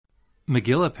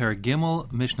Megillah,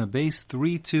 Paragimel, Mishnah Base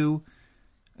 3:2.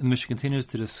 And the Mishnah continues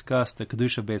to discuss the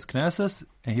Kedusha Beis Knesses.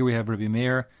 And here we have Rabbi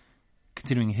Meir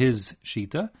continuing his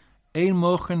Shita. Ein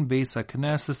mochen Beis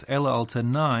HaKnesses ela al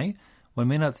tanai. One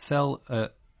may not sell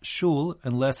a shul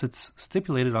unless it's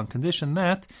stipulated on condition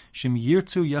that Shim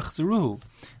Yirtzu Yachzeruhu,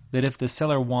 that if the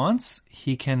seller wants,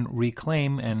 he can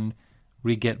reclaim and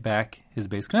re-get back his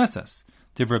Beis Knesses.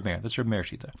 Div Rabbi Meir. That's Rabbi Meir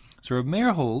Shita. So Rabbi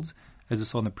Meir holds, as we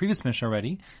saw in the previous Mishnah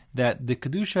already, that the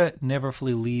Kedusha never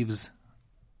fully leaves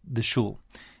the shul.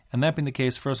 And that being the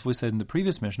case, first of all, we said in the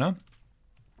previous Mishnah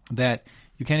that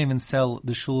you can't even sell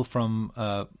the shul from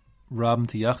Rab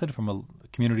to Yachid, from a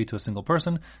community to a single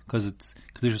person, because it's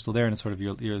Kedusha still there, and it's sort of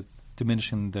you're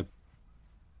diminishing the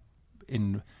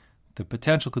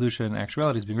potential Kedusha in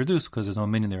actuality is being reduced because there's no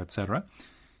minion there, etc.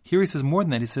 Here he says more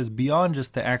than that. He says beyond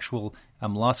just the actual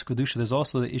loss of Kedusha, there's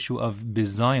also the issue of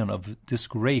bizayon, of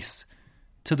disgrace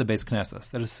to the Beis Knesses.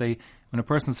 That is to say, when a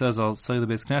person says, I'll sell you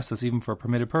the Beis Knesses, even for a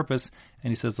permitted purpose, and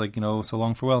he says, so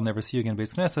long, farewell, never see you again,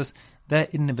 Beis Knesses,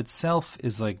 that in and of itself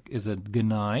is a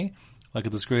genai, like a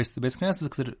disgrace to the Beis Knesses,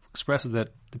 because it expresses that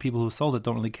the people who sold it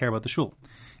don't really care about the shul.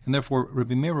 And therefore,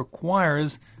 Rabbi Meir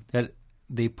requires that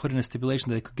they put in a stipulation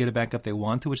that they could get it back if they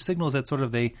want to, which signals that sort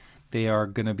of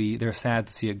they're sad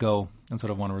to see it go and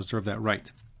sort of want to reserve that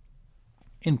right.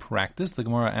 In practice, the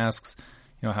Gemara asks,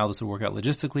 how this would work out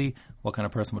logistically, what kind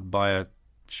of person would buy a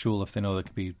shul if they know that it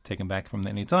could be taken back from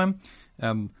any time.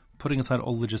 Putting aside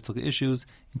all logistical issues,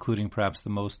 including perhaps the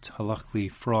most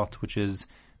halachically fraught, which is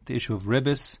the issue of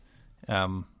ribis,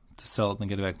 to sell it and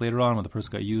get it back later on when the person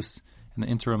got use in the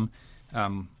interim,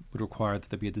 would require that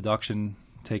there be a deduction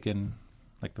taken,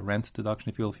 like the rent deduction,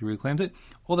 if you will, if you reclaimed it.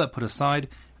 All that put aside,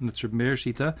 and the Rabbi Meir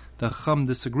Shita, the Chacham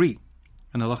disagree.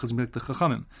 And the halachas is like the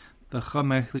Chachamim. The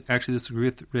Chacham actually disagree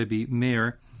with Rabbi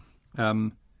Meir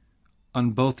on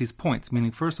both these points.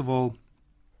 Meaning, first of all,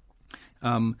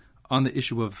 on the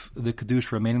issue of the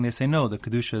Kedusha remaining, they say no, the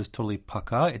Kedusha is totally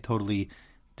paka, it totally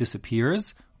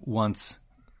disappears once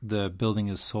the building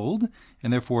is sold,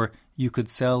 and therefore you could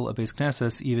sell a Beis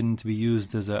Knesses even to be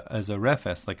used as a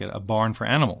refes, like a barn for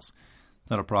animals.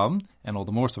 Not a problem, and all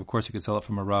the more so, of course, you could sell it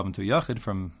from a Rabbin to a Yachid,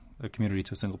 from a community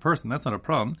to a single person. That's not a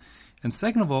problem. And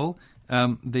second of all,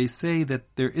 they say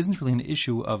that there isn't really an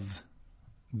issue of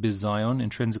bizayon,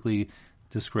 intrinsically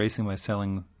disgracing by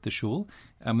selling the shul,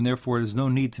 and therefore there's no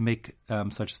need to make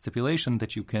such a stipulation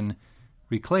that you can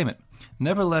reclaim it.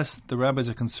 Nevertheless, the rabbis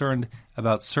are concerned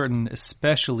about certain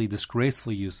especially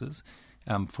disgraceful uses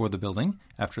for the building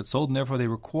after it's sold, and therefore they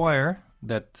require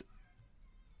that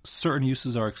certain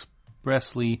uses are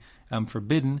expressly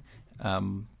forbidden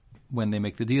when they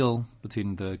make the deal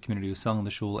between the community who's selling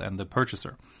the shul and the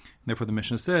purchaser. And therefore the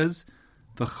Mishnah says,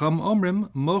 V'cham omrim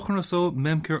mochen oso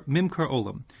mimkar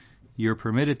olam. You're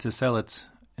permitted to sell it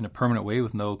in a permanent way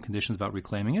with no conditions about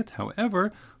reclaiming it.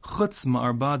 However, chutz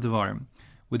ma'arba devarim,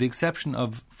 with the exception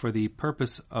of, for the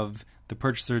purpose of the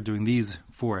purchaser doing these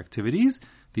four activities,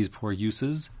 these four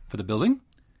uses for the building.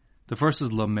 The first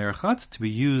is la merchat, to be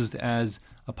used as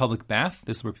a public bath.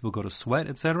 This is where people go to sweat,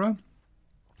 etc.,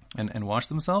 and wash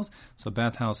themselves. So a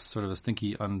bathhouse is sort of a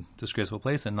stinky, undisgraceful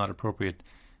place and not appropriate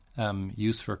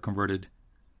use for converted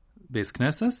Beis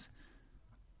Knesses.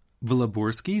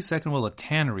 Vilaburski, second of all, a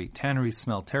tannery. Tanneries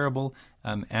smell terrible.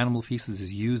 Animal feces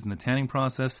is used in the tanning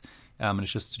process, and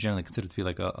it's just generally considered to be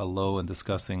like a low and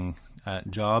disgusting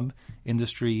job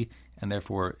industry, and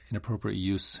therefore inappropriate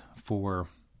use for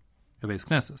a Beis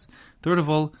Knesses. Third of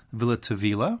all, Villa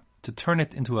Tevila, to turn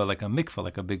it into a mikvah,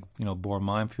 like a big bor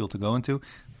mime for people to go into.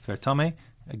 Fertame,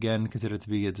 again considered to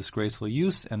be a disgraceful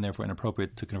use, and therefore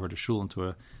inappropriate to convert a shul into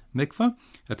a mikvah,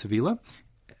 a Tevila,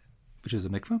 which is a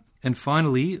mikvah. And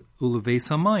finally, Uleveis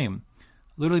Hamayim,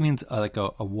 literally means like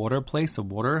a water place,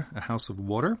 a house of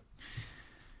water.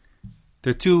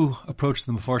 There are two approaches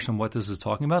to the Mefarshim what this is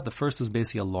talking about. The first is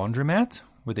basically a laundromat,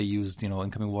 where they used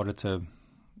incoming water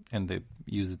and they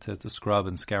use it to scrub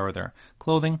and scour their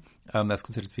clothing. That's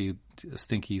considered to be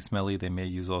stinky, smelly. They may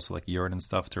use also like urine and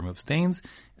stuff to remove stains.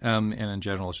 And in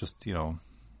general, it's just,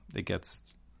 it gets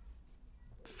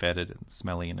fetid and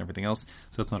smelly and everything else.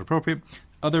 So it's not appropriate.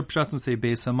 Other pshatim say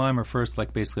Beis Hamayim refers to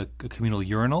like basically a communal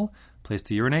urinal, place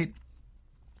to urinate.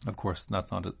 Of course,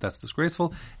 that's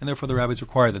disgraceful. And therefore the rabbis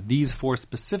require that these four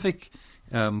specific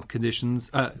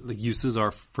conditions, like uses,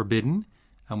 are forbidden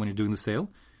when you're doing the sale.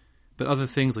 But other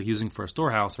things like using for a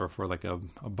storehouse or for like a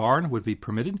barn would be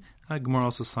permitted. Gemara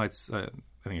also cites,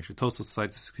 Tosfos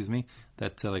cites,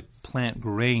 that like plant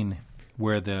grain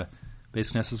where the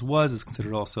Beis Knesses was is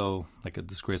considered also like a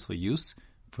disgraceful use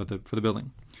for the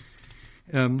building.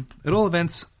 At all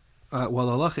events, while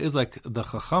the halacha is like the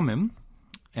Chachamim,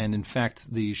 And in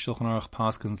fact, the Shulchan Aruch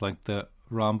paskins, like the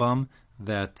Rambam,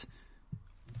 that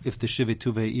if the Shivei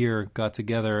Tuvei Ir got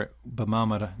together,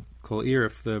 B'mamad Kol Ir,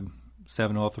 if the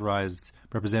 7 authorized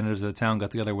representatives of the town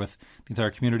got together with the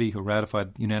entire community who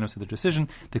ratified unanimously their decision,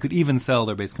 they could even sell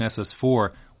their Beis Knesses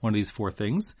for one of these 4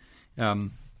 things. Rabbi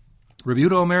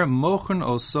Yehuda Omer, Mochen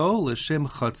Oso L'Shem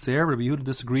Chatzer. Rabbi Yehuda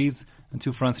disagrees on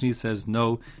 2 fronts, and he says,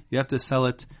 no, you have to sell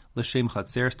it L'Shem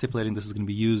Chatzer, stipulating this is going to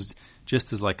be used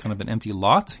just as like kind of an empty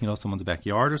lot, someone's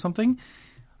backyard or something.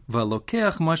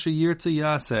 V'lokeach masha yirtze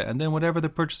yaseh, and then whatever the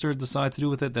purchaser decides to do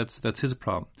with it, that's his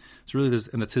problem. So really,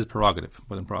 and that's his prerogative,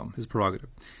 more than problem, his prerogative.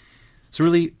 So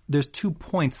really, there's 2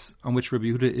 points on which Rabbi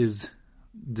Yehuda is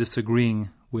disagreeing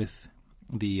with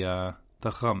the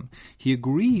Chacham. He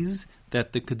agrees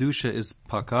that the kedusha is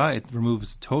paka; it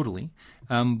removes totally,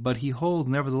 but he holds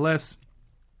nevertheless,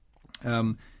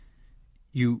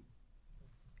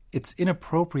 it's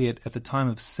inappropriate at the time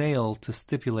of sale to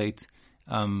stipulate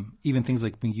even things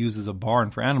like being used as a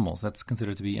barn for animals. That's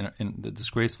considered to be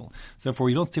disgraceful. So therefore,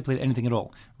 you don't stipulate anything at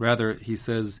all. Rather, he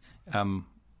says,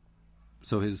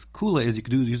 so his kula is you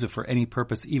could use it for any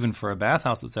purpose, even for a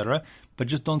bathhouse, etc., but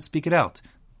just don't speak it out.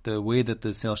 The way that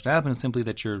the sale should happen is simply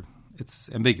that it's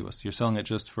ambiguous. You're selling it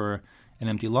just for an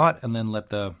empty lot, and then let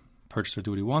the purchaser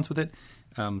do what he wants with it.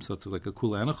 So it's like a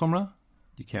kula and a chumrah.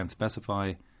 You can't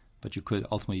specify, but you could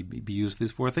ultimately be used for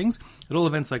these 4 things. At all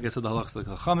events, like I said, the halachas like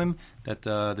Chachamim, that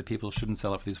the people shouldn't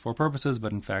sell it for these 4 purposes,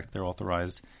 but in fact they're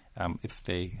authorized if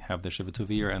they have the Shivei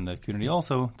Tuvei and the community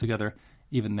also together.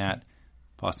 Even that,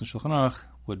 Pasuk Shulchan Aruch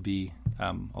would be,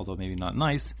 although maybe not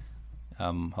nice,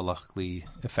 halachically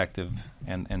effective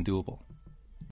and doable.